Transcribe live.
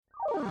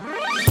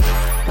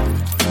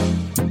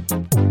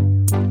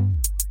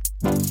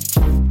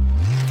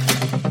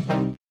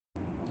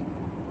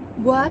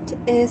What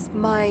is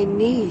my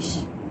niche?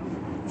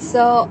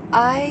 So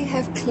I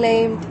have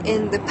claimed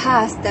in the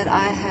past that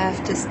I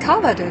have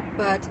discovered it,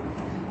 but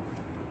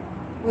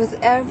with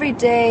every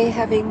day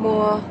having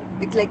more,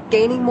 like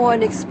gaining more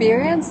in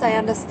experience, I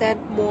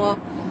understand more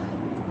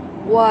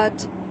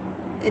what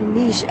a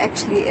niche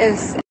actually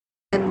is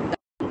and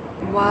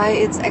why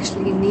it's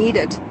actually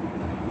needed.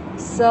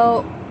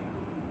 So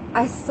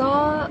I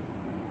saw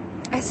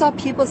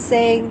people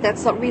saying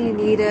that's not really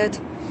needed,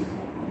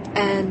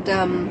 and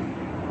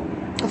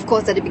of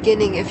course at the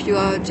beginning, if you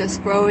are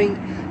just growing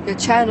your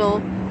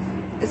channel,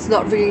 it's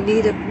not really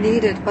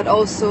needed, but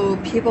also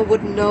people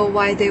wouldn't know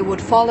why they would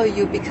follow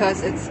you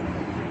because it's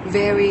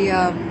very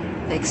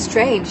like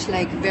strange,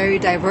 like very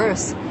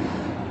diverse.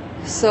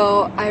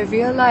 So I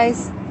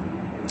realized,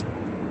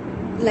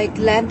 like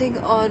landing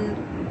on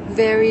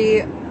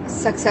very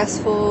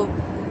successful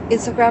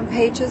Instagram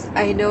pages,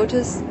 I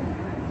noticed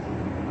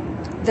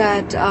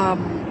that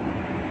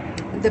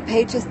the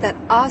pages that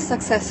are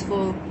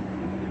successful,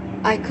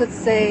 I could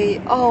say,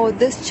 oh,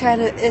 this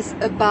channel is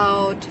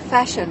about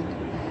fashion.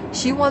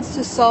 She wants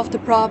to solve the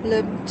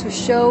problem to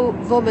show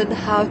women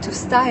how to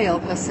style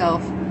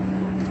herself.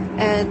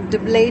 And the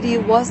lady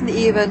didn't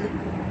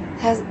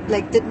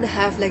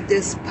have like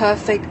this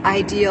perfect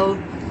ideal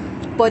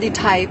body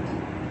type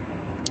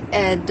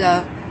and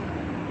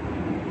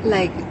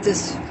like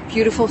this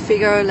beautiful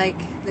figure, like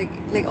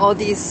all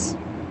these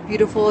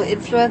beautiful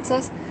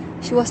influencers.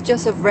 She was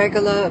just a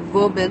regular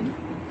woman,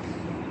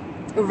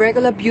 a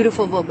regular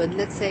beautiful woman,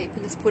 let's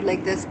put it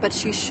like this, but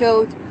she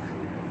showed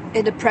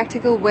in a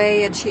practical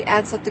way, and she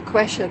answered the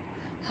question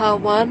how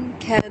one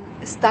can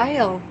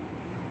style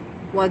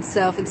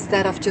oneself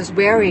instead of just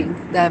wearing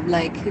them.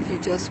 Like if you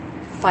just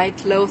find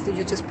clothes and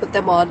you just put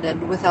them on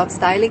and without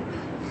styling,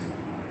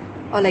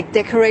 or like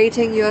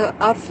decorating your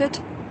outfit,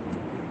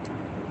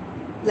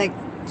 like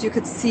you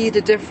could see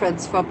the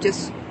difference from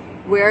just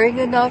wearing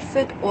an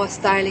outfit or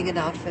styling an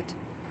outfit.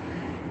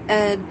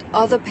 And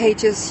other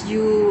pages,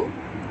 you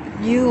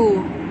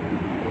knew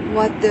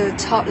what the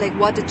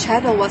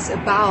channel was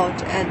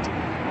about, and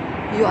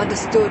you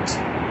understood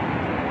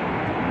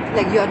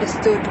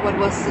what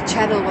was the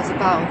channel was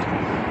about.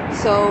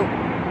 So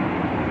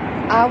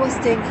I was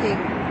thinking,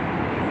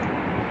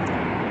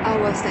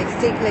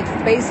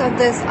 based on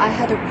this, I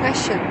had a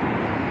question: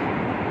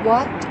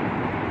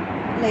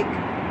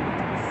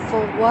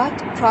 for what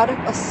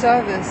product or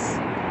service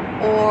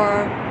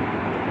or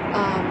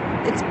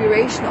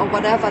inspiration or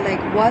whatever,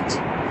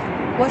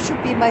 what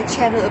should be my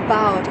channel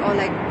about, or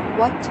like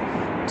what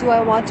do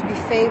I want to be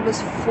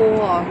famous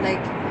for?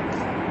 Like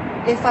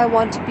if I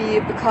want to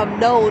become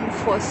known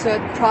for a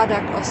certain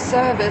product or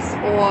service,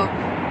 or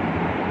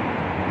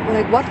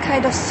like what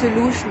kind of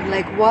solution,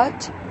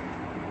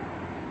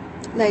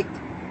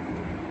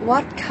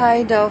 what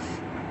kind of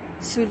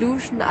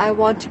solution I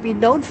want to be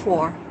known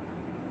for.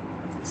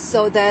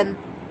 So then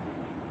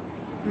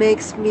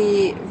makes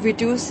me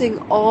reducing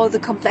all the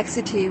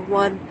complexity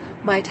one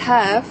might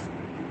have,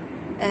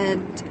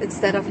 and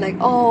instead of like,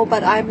 oh,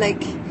 but I'm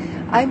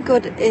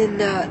good in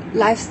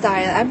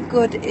lifestyle, I'm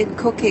good in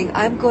cooking,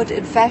 I'm good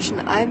in fashion,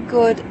 I'm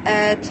good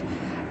at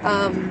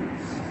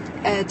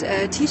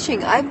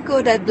teaching, I'm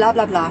good at blah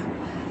blah blah,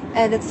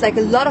 and it's like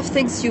a lot of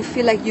things you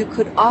feel like you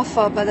could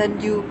offer, but then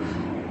you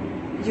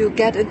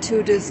get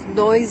into this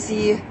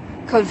noisy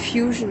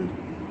confusion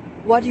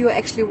what you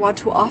actually want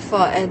to offer,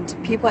 and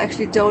people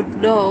actually don't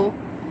know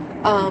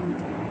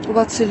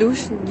what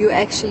solution you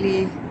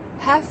actually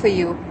have for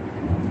you.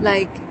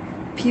 Like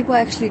people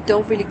actually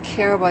don't really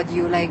care about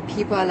you. Like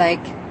people are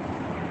like,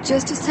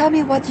 just tell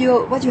me what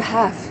you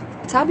have.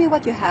 Tell me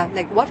what you have.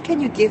 Like what can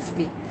you give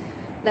me?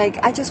 Like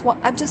I'm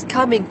just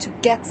coming to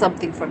get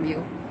something from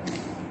you.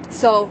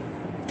 So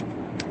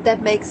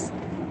that makes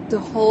the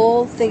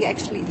whole thing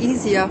actually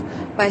easier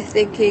by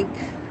thinking,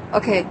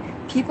 okay,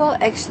 people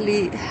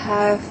actually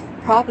have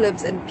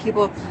problems, and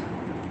people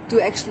do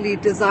actually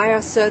desire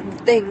certain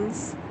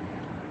things,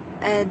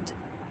 and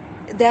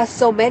there are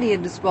so many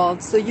in this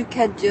world, so you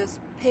can just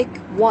pick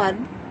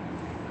one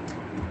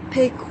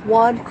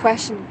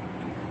question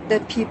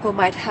that people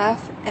might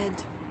have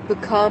and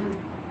become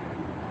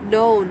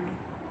known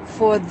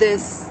for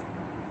this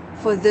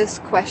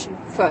question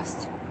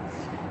first,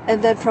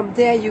 and then from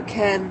there you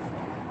can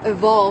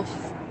evolve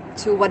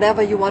to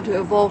whatever you want to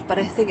evolve. But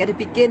I think at the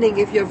beginning,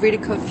 if you're really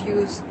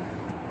confused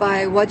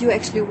by what you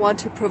actually want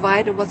to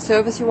provide and what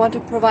service you want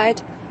to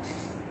provide,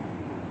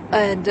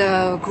 and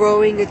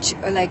growing a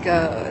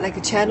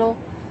channel,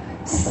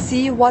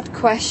 see what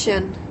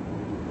question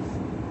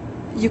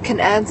you can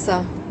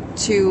answer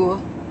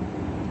to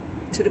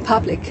the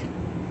public,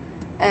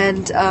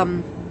 and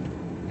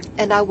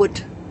I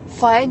would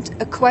find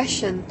a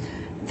question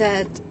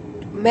that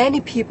many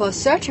people are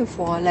searching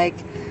for, like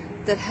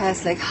that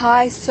has like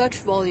high search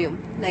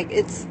volume, like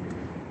it's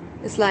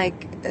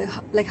like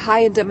high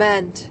in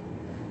demand,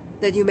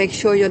 that you make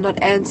sure you're not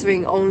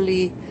answering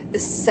only a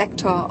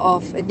sector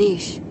of a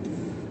niche.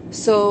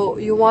 So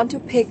you want to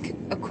pick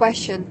a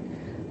question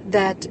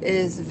that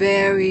is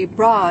very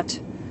broad,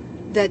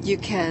 that you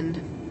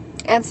can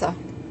answer.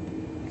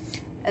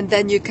 And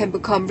then you can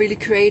become really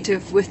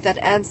creative with that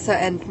answer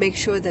and make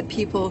sure that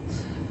people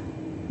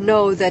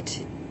know that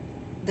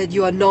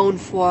you are known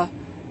for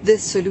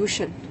this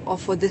solution or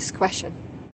for this question.